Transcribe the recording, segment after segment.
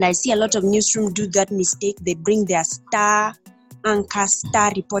I see a lot of newsroom do that mistake. They bring their star anchors,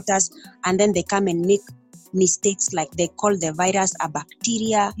 star reporters, and then they come and make mistakes, like they call the virus a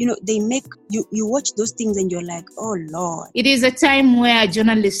bacteria. They make you watch those things and you're like, oh Lord. It is a time where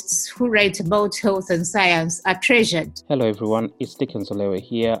journalists who write about health and science are treasured. Hello everyone, it's Dickens Olewe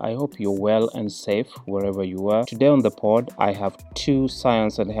here. I hope you're well and safe wherever you are. Today on the pod, I have two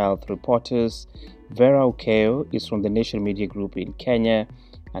science and health reporters. Verah Okeyo is from the Nation Media Group in Kenya,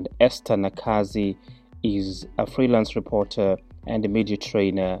 and Esther Nakkazi is a freelance reporter and a media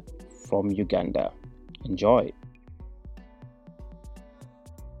trainer from Uganda. Enjoy.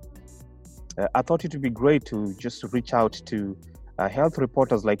 I thought it would be great to just reach out to health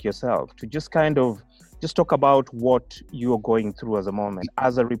reporters like yourself to just talk about what you're going through as a moment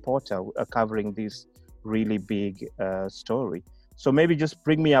as a reporter covering this really big story. So maybe just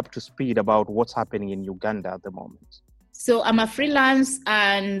bring me up to speed about what's happening in Uganda at the moment. So I'm a freelance,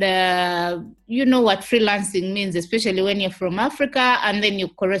 and you know what freelancing means, especially when you're from Africa and then you're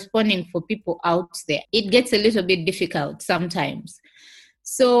corresponding for people out there. It gets a little bit difficult sometimes.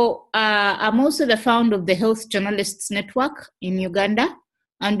 So I'm also the founder of the Health Journalists Network in Uganda,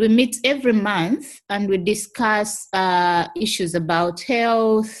 and we meet every month and we discuss issues about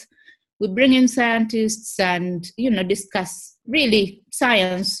health. We bring in scientists and, discuss really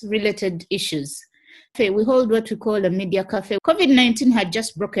science-related issues. We hold what we call a media cafe. COVID-19 had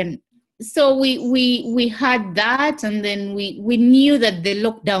just broken. So we had that, and then we knew that the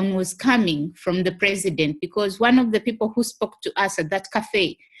lockdown was coming from the president, because one of the people who spoke to us at that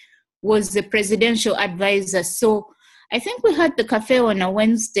cafe was the presidential advisor. So I think we had the cafe on a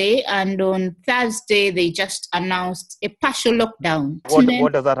Wednesday, and on Thursday they just announced a partial lockdown.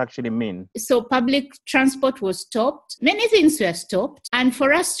 What does that actually mean? So public transport was stopped. Many things were stopped. And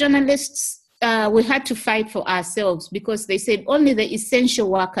for us journalists, we had to fight for ourselves, because they said only the essential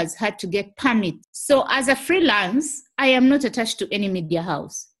workers had to get permits. So as a freelance, I am not attached to any media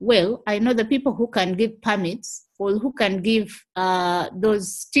house. Well, I know the people who can give permits or who can give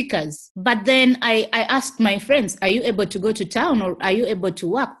those stickers. But then I asked my friends, are you able to go to town or are you able to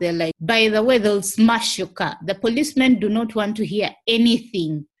work? They're like, by the way, they'll smash your car. The policemen do not want to hear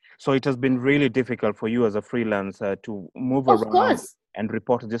anything. So it has been really difficult for you as a freelancer to move Of around. course. And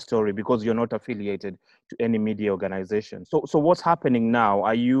report this story because you're not affiliated to any media organization. So what's happening now?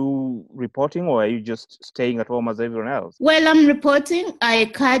 Are you reporting or are you just staying at home as everyone else? Well, I'm reporting.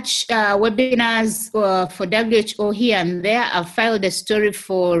 I catch webinars for WHO here and there. I've filed a story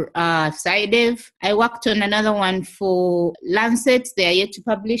for SciDev. I worked on another one for Lancet. They are yet to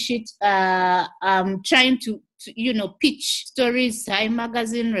publish it. I'm trying to pitch stories. Time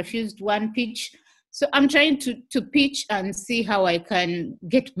Magazine refused one pitch. So I'm trying to pitch and see how I can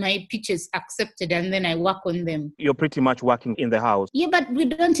get my pitches accepted, and then I work on them. You're pretty much working in the house. Yeah, but we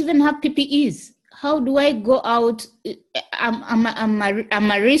don't even have PPEs. How do I go out?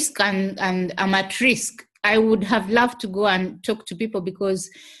 I'm a risk and I'm at risk. I would have loved to go and talk to people, because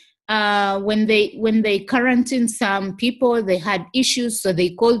when they quarantine some people, they had issues. So they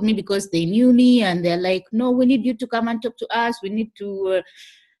called me because they knew me, and they're like, no, we need you to come and talk to us. We need to...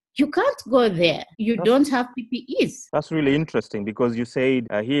 You can't go there. You don't have PPEs. That's really interesting, because you said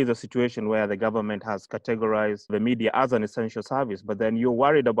here is a situation where the government has categorized the media as an essential service, but then you're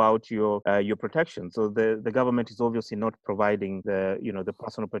worried about your protection. So the government is obviously not providing the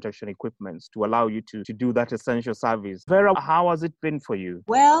personal protection equipment to allow you to do that essential service. Verah, how has it been for you?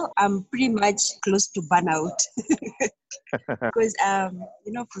 Well, I'm pretty much close to burnout. Because,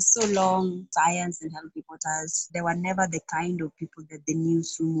 for so long, science and health reporters, they were never the kind of people that the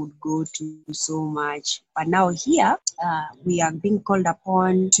newsroom would go to so much. But now here, we are being called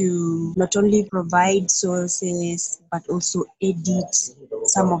upon to not only provide sources, but also edit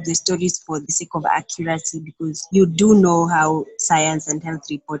some of the stories for the sake of accuracy, because you do know how science and health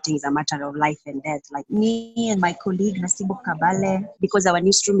reporting is a matter of life and death. Like me and my colleague, Nasibo Kabale, because our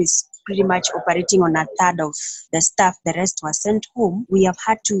newsroom is pretty much operating on a third of the staff, the rest were sent home. We have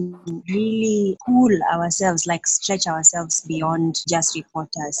had to really pull ourselves, like stretch ourselves beyond just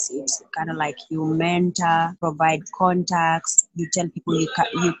reporters. It's kind of like you mentor, provide contacts, you tell people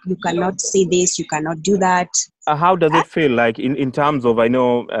you cannot say this, you cannot do that. How does it feel like in terms of, I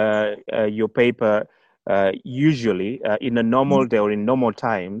know your paper usually in a normal day or in normal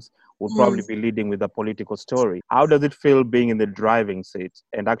times will probably be leading with a political story. How does it feel being in the driving seat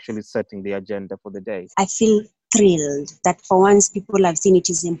and actually setting the agenda for the day? I feel thrilled that for once people have seen it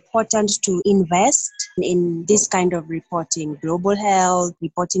is important to invest in this kind of reporting, global health,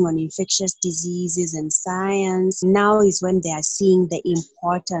 reporting on infectious diseases and science. Now is when they are seeing the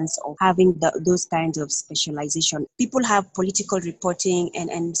importance of having those kinds of specialization. People have political reporting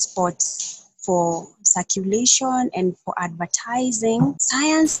and sports for circulation and for advertising.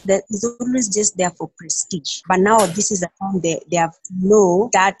 Science that is always just there for prestige. But now this is a time they have to know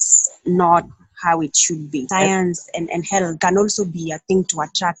that's not how it should be. Science and health can also be a thing to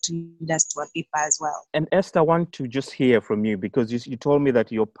attract readers to a paper as well. And Esther, I want to just hear from you because you told me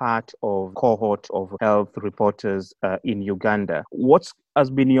that you're part of cohort of health reporters in Uganda. What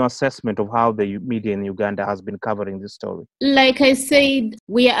has been your assessment of how the media in Uganda has been covering this story? Like I said,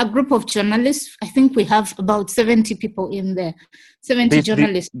 we are a group of journalists. I think we have about 70 people in there, 70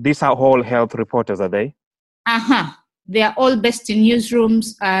 journalists. These are all health reporters, are they? They are all based in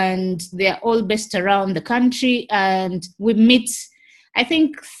newsrooms and they are all based around the country. And we meet, I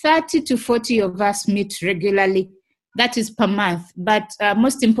think 30 to 40 of us meet regularly. That is per month. But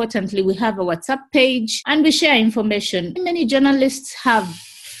most importantly, we have a WhatsApp page and we share information. Many journalists have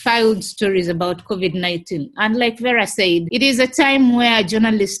filed stories about COVID-19. And like Verah said, it is a time where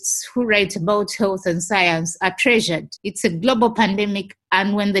journalists who write about health and science are treasured. It's a global pandemic.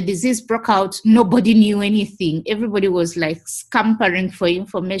 And when the disease broke out, nobody knew anything. Everybody was like scampering for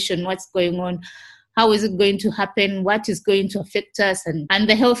information. What's going on? How is it going to happen? What is going to affect us? And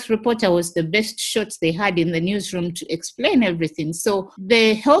the health reporter was the best shot they had in the newsroom to explain everything. So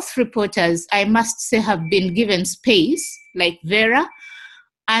the health reporters, I must say, have been given space, like Verah,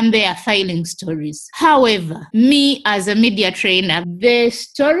 and they are filing stories. However, me as a media trainer, the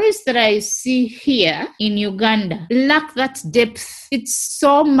stories that I see here in Uganda lack that depth. It's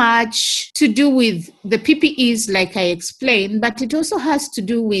so much to do with the PPEs, like I explained, but it also has to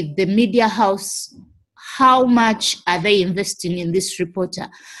do with the media house. How much are they investing in this reporter?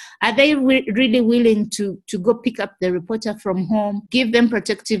 Are they really willing to go pick up the reporter from home, give them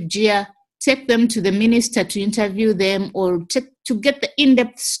protective gear, take them to the minister to interview them, or to get the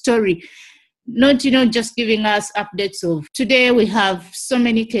in-depth story? Not, just giving us updates of today we have so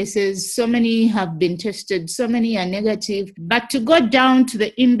many cases, so many have been tested, so many are negative. But to go down to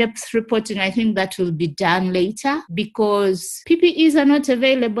the in-depth reporting, I think that will be done later because PPEs are not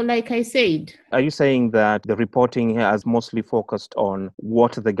available, like I said. Are you saying that the reporting here has mostly focused on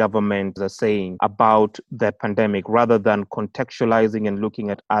what the government are saying about the pandemic rather than contextualizing and looking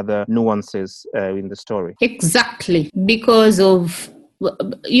at other nuances in the story? Exactly, because of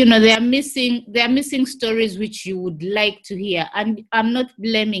they are missing stories which you would like to hear. And I'm not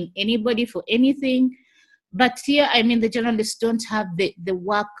blaming anybody for anything, but here, the journalists don't have the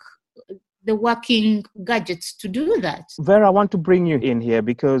working gadgets to do that. Verah, I want to bring you in here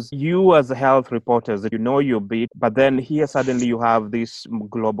because you as a health reporter, you know your beat, but then here suddenly you have this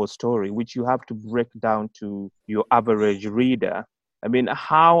global story which you have to break down to your average reader.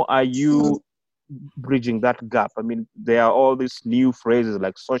 How are you bridging that gap? There are all these new phrases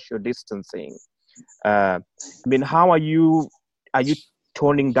like social distancing. How are you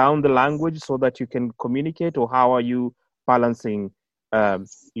toning down the language so that you can communicate, or how are you balancing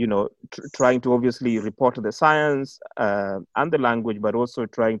trying to obviously report the science and the language, but also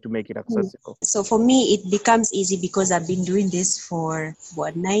trying to make it accessible? So for me, it becomes easy because I've been doing this for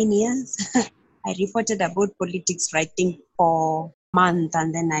 9 years. I reported about politics writing for month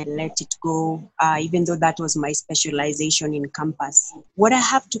and then I let it go, even though that was my specialization in campus. What I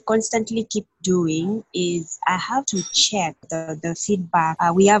have to constantly keep doing is I have to check the feedback.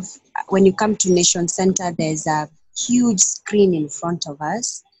 We have, when you come to Nation Center, there's a huge screen in front of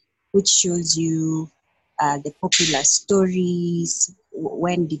us which shows you the popular stories.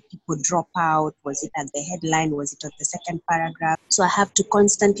 When did people drop out? Was it at the headline? Was it at the second paragraph? So I have to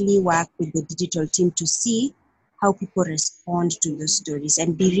constantly work with the digital team to see how people respond to those stories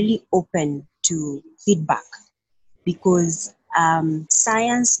and be really open to feedback, because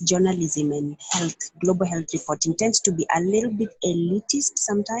science journalism and global health reporting tends to be a little bit elitist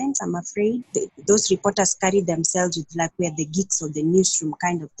sometimes, I'm afraid. Those reporters carry themselves with like we're the geeks of the newsroom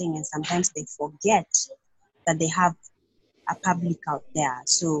kind of thing, and sometimes they forget that they have a public out there.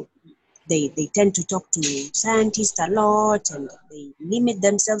 So they tend to talk to scientists a lot and they limit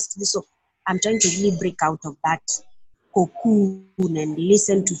themselves to this. So I'm trying to really break out of that cocoon and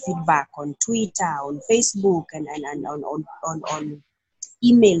listen to feedback on Twitter, on Facebook, and on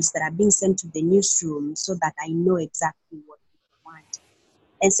emails that are being sent to the newsroom so that I know exactly what people want.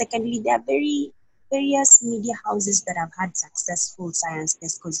 And secondly, there are various media houses that have had successful science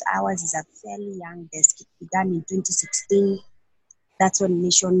desks, because ours is a fairly young desk. It began in 2016. that's when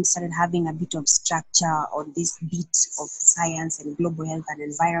Nation started having a bit of structure on this bit of science and global health and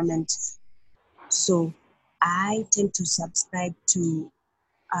environment. So I tend to subscribe to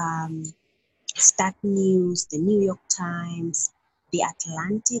Stat News, the New York Times, the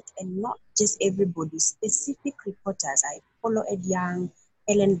Atlantic, and not just everybody, specific reporters. I follow Ed Young,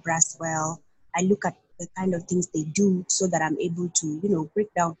 Ellen Braswell. I look at the kind of things they do so that I'm able to,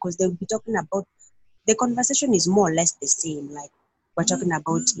 break down, because they'll be talking about, the conversation is more or less the same. Like, we're talking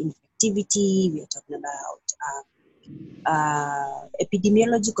about infectivity, we're talking about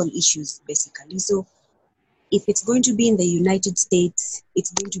epidemiological issues, basically. So if it's going to be in the United States,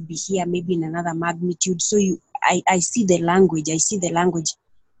 it's going to be here maybe in another magnitude. So I see the language.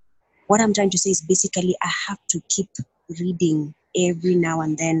 What I'm trying to say is basically I have to keep reading every now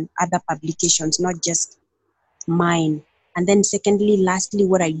and then other publications, not just mine. And then secondly, lastly,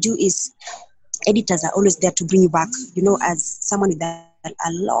 what I do is editors are always there to bring you back. As someone with a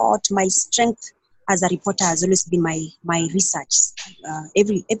lot, my strength as a reporter has always been my research.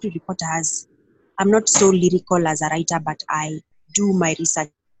 Every reporter has. I'm not so lyrical as a writer, but I do my research,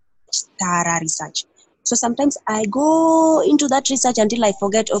 thorough research. So sometimes I go into that research until I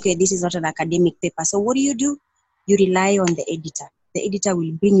forget, okay, this is not an academic paper. So what do? You rely on the editor. The editor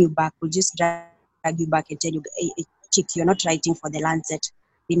will bring you back, will just drag you back and tell you, hey, chick, you're not writing for the Lancet.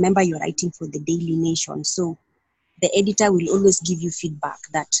 Remember, you're writing for the Daily Nation. So the editor will always give you feedback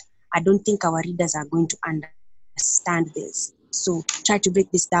that I don't think our readers are going to understand this. So try to break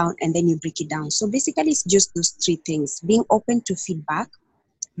this down, and then you break it down. So basically, it's just those three things: being open to feedback,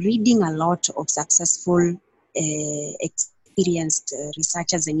 reading a lot of successful, experienced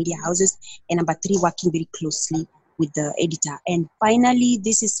researchers and media houses, and number three, working very closely with the editor. And finally,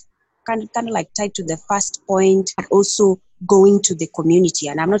 this is kind of like tied to the first point, but also going to the community.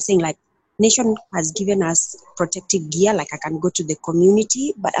 And I'm not saying like Nation has given us protective gear, like I can go to the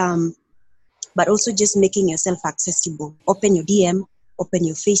community, but also just making yourself accessible. Open your DM, open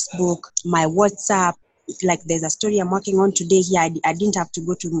your Facebook, my WhatsApp. Like there's a story I'm working on today here. I didn't have to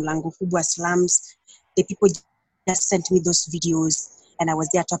go to Mlango Kubwa slums. The people just sent me those videos, and I was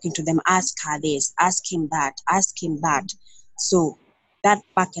there talking to them. Ask her this, ask him that, ask him that. So that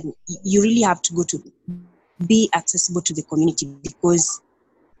back, and you really have to go to be accessible to the community, because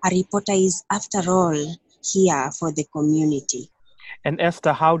a reporter is, after all, here for the community. And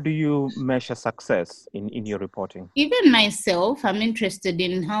Esther, how do you measure success in your reporting? Even myself, I'm interested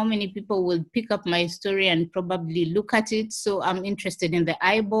in how many people will pick up my story and probably look at it. So I'm interested in the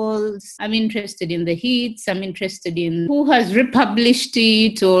eyeballs. I'm interested in the hits. I'm interested in who has republished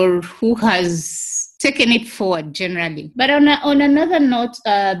it or who has taken it forward generally. But on another note,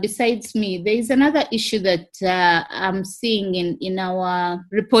 besides me, there is another issue that I'm seeing in our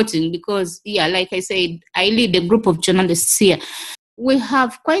reporting, because, like I said, I lead a group of journalists here. We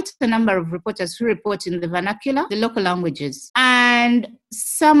have quite a number of reporters who report in the vernacular, the local languages. And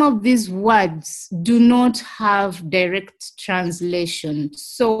some of these words do not have direct translation.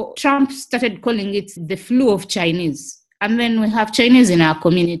 So Trump started calling it the flu of Chinese. And then we have Chinese in our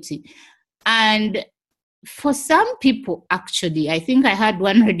community. And for some people, actually, I think I had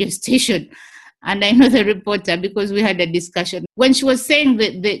one radio station, and I know the reporter because we had a discussion. When she was saying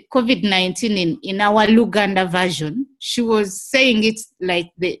the COVID-19 in our Uganda version, she was saying it's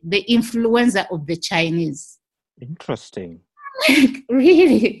like the influenza of the Chinese. Interesting. Like,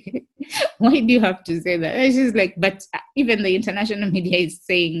 really? Why do you have to say that? And she's like, but even the international media is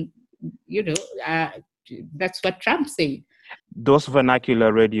saying, that's what Trump said. Those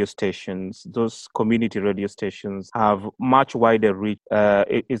vernacular radio stations, those community radio stations have much wider reach.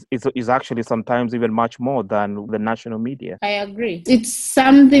 Is actually sometimes even much more than the national media. I agree. It's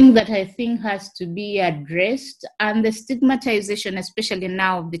something that I think has to be addressed, and the stigmatization, especially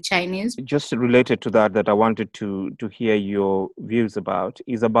now of the Chinese. Just related to that I wanted to hear your views about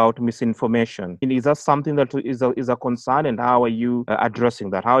is about misinformation. And is that something that is a concern, and how are you addressing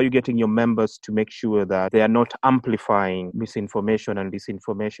that? How are you getting your members to make sure that they are not amplifying misinformation and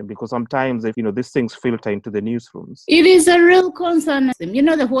disinformation? Because sometimes these things filter into the newsrooms. It is a real concern.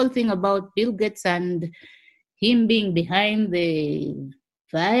 The whole thing about Bill Gates and him being behind the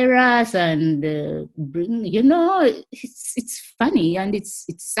virus, and it's funny and it's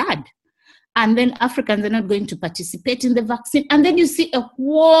sad. And then Africans are not going to participate in the vaccine, and then you see a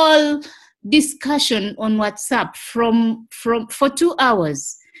whole discussion on WhatsApp for 2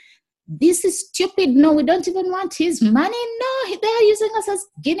 hours. This is stupid. No, we don't even want his money. No, they are using us as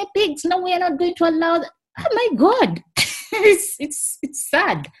guinea pigs. No, we are not going to allow that. Oh my God, it's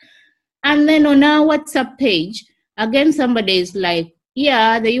sad. And then on our WhatsApp page, again, somebody is like,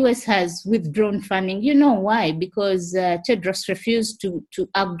 Yeah, the US has withdrawn funding. You know why? Because Tedros refused to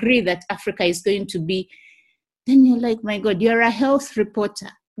agree that Africa is going to be. Then you're like, my God, you're a health reporter.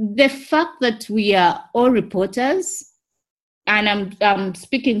 The fact that we are all reporters, and I'm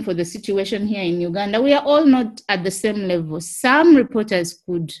speaking for the situation here in Uganda, we are all not at the same level. Some reporters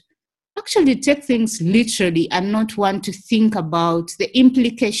could actually take things literally and not want to think about the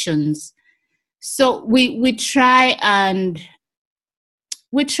implications. So we try and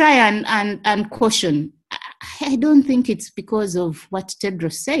caution. I don't think it's because of what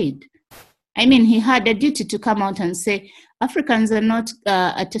Tedros said. I mean, he had a duty to come out and say, Africans are not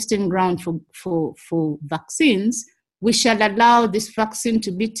a testing ground for vaccines. We shall allow this vaccine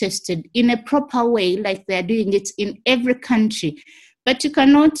to be tested in a proper way, like they're doing it in every country. But you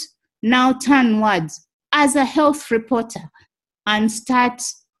cannot now turn words as a health reporter and start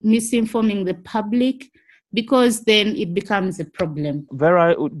misinforming the public, because then it becomes a problem.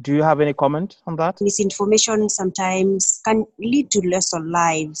 Verah, do you have any comment on that? Misinformation sometimes can lead to loss of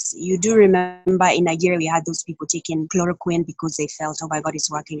lives. You do remember in Nigeria, we had those people taking chloroquine because they felt, oh my God, it's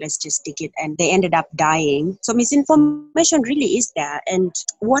working, let's just take it. And they ended up dying. So misinformation really is there. And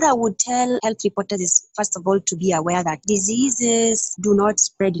what I would tell health reporters is, first of all, to be aware that diseases do not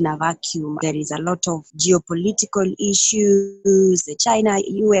spread in a vacuum. There is a lot of geopolitical issues, the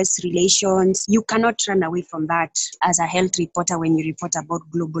China-US relations. You cannot run away from that as a health reporter when you report about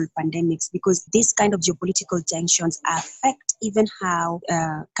global pandemics, because this kind of geopolitical tensions affect even how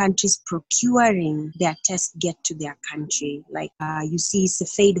countries procuring their tests get to their country. Like you see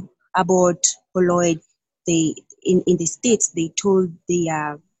Cepheid about Olewe, in the States, they told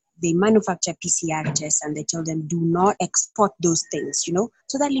they manufacture PCR tests and they tell them do not export those things,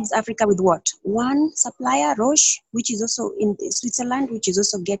 So that leaves Africa with what? One supplier, Roche, which is also in Switzerland, which is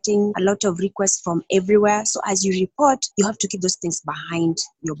also getting a lot of requests from everywhere. So as you report, you have to keep those things behind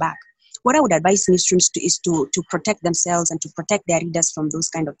your back. What I would advise newsrooms is to protect themselves and to protect their readers from those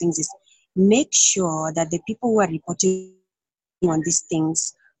kind of things is make sure that the people who are reporting on these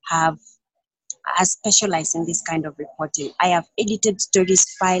things are specialized in this kind of reporting. I have edited stories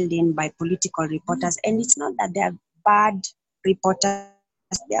filed in by political reporters, and it's not that they are bad reporters.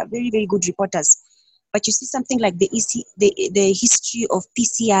 They are very, very good reporters. But you see something like the history of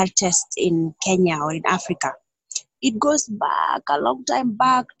PCR tests in Kenya or in Africa. It goes back a long time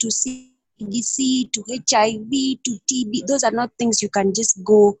back to CDC, to HIV, to TB. Those are not things you can just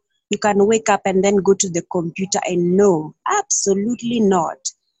go, you can wake up and then go to the computer and know. Absolutely not.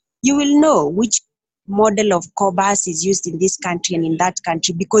 You will know which model of cobas is used in this country and in that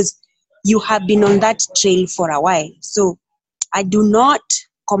country because you have been on that trail for a while. So I do not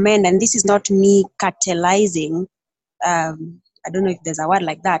commend, and this is not me catalyzing, I don't know if there's a word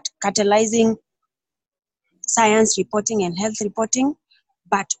like that, catalyzing science reporting and health reporting.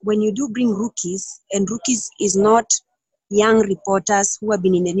 But when you do bring rookies, and rookies is not young reporters who have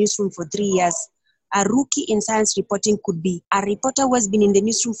been in the newsroom for 3 years, a rookie in science reporting could be a reporter who has been in the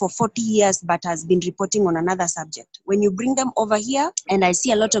newsroom for 40 years but has been reporting on another subject. When you bring them over here, and I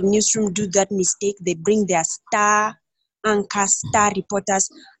see a lot of newsrooms do that mistake, they bring their star anchors, star reporters,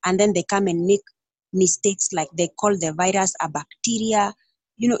 and then they come and make mistakes like they call the virus a bacteria.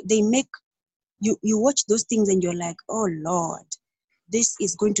 They make, you watch those things and you're like, oh Lord, this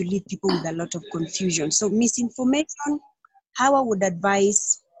is going to leave people with a lot of confusion. So misinformation, how I would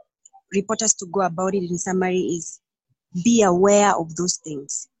advise reporters to go about it in summary is be aware of those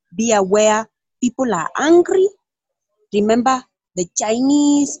things. Be aware people are angry. Remember the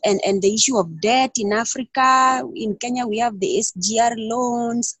Chinese and the issue of debt in Africa. In Kenya, we have the SGR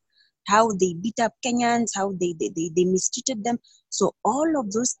loans, how they beat up Kenyans, how they mistreated them. So all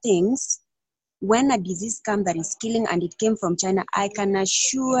of those things, when a disease comes that is killing and it came from China, I can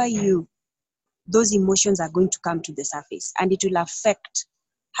assure you those emotions are going to come to the surface and it will affect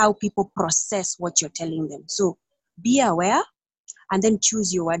how people process what you're telling them. So be aware and then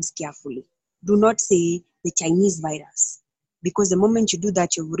choose your words carefully. Do not say the Chinese virus, because the moment you do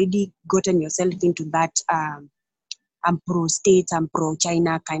that, you've already gotten yourself into that I'm pro-state, I'm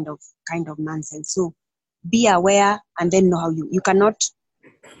pro-China kind of nonsense. So be aware and then know how you cannot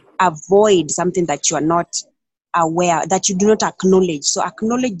avoid something that you are not aware, that you do not acknowledge. So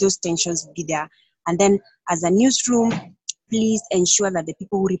acknowledge those tensions be there. And then as a newsroom, please ensure that the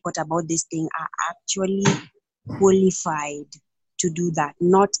people who report about this thing are actually qualified to do that.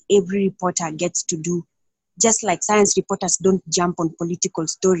 Not every reporter gets to do, just like science reporters don't jump on political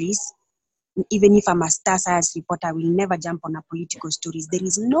stories. Even if I'm a star science reporter, I will never jump on a political stories. There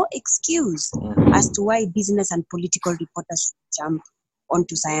is no excuse as to why business and political reporters should jump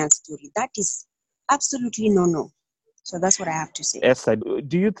onto science story. That is absolutely no. So that's what I have to say. Esther,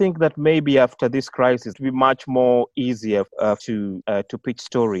 do you think that maybe after this crisis, it will be much more easier to pitch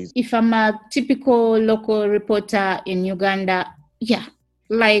stories? If I'm a typical local reporter in Uganda, yeah.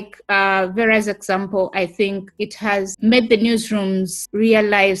 Like Verah's example, I think it has made the newsrooms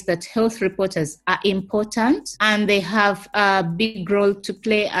realize that health reporters are important and they have a big role to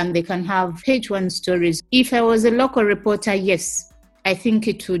play and they can have page one stories. If I was a local reporter, yes, I think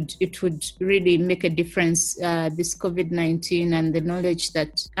it would really make a difference, this COVID-19 and the knowledge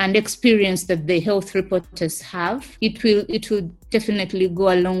that and experience that the health reporters have. It will definitely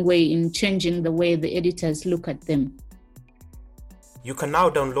go a long way in changing the way the editors look at them. You can now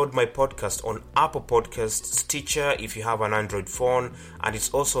download my podcast on Apple Podcasts, Stitcher if you have an Android phone, and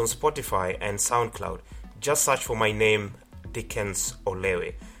it's also on Spotify and SoundCloud. Just search for my name, Dickens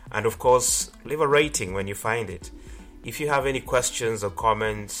Olewe. And of course, leave a rating when you find it. If you have any questions or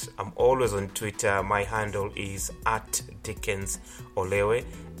comments, I'm always on Twitter. My handle is @DickensOlewe.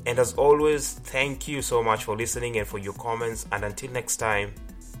 And as always, thank you so much for listening and for your comments. And until next time,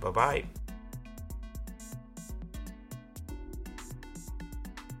 bye-bye.